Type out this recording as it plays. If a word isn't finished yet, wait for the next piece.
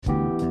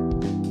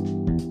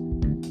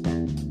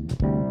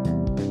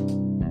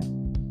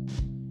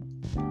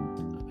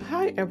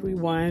Hi,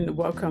 everyone.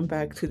 Welcome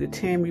back to the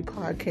Tammy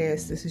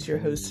Podcast. This is your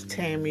host,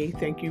 Tammy.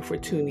 Thank you for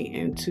tuning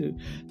in to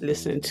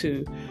listen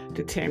to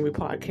the Tammy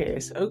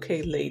Podcast.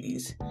 Okay,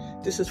 ladies,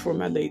 this is for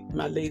my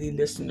lady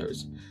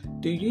listeners.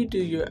 Do you do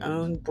your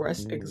own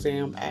breast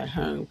exam at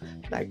home?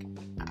 Like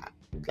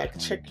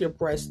check your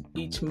breast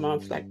each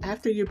month, like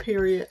after your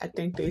period. I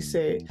think they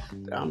said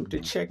to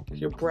check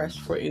your breast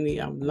for any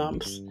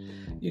lumps.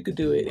 You could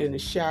do it in the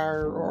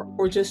shower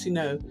or just,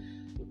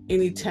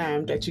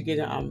 anytime that you get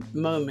a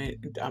moment,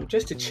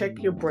 just to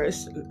check your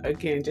breast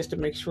again, just to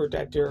make sure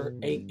that there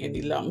ain't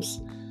any lumps.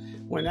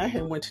 When I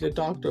had went to the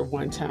doctor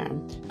one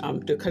time,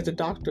 because the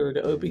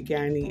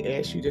OB-GYN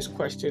asked you this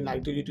question,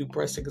 like, do you do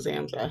breast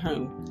exams at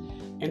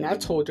home? And I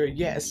told her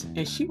yes,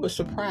 and she was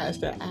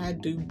surprised that I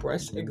do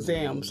breast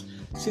exams.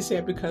 She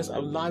said because a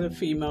lot of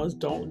females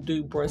don't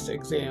do breast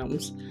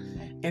exams.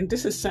 And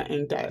this is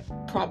something that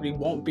probably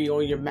won't be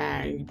on your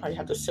mind. You probably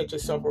have to set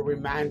yourself a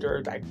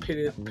reminder, like put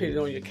it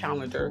on your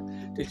calendar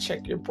to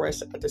check your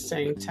breast at the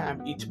same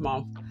time each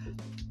month.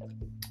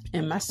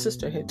 And my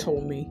sister had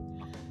told me,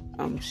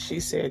 she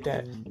said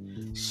that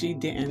she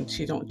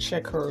don't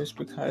check hers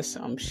because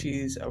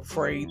she's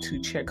afraid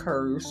to check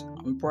hers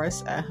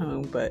breast at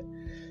home. But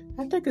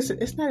I think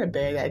it's not a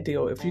bad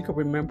idea if you can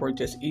remember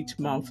just each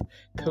month,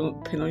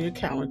 put on your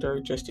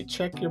calendar just to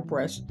check your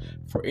breast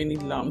for any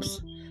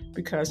lumps.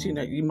 Because,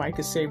 you might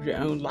could save your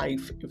own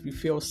life if you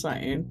feel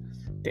something.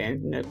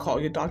 Then call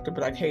your doctor,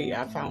 be like, hey,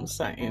 I found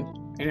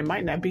something. And it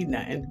might not be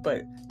nothing,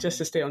 but just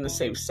to stay on the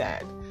safe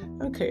side.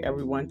 Okay,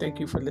 everyone, thank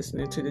you for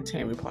listening to the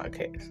Tammy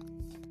Podcast.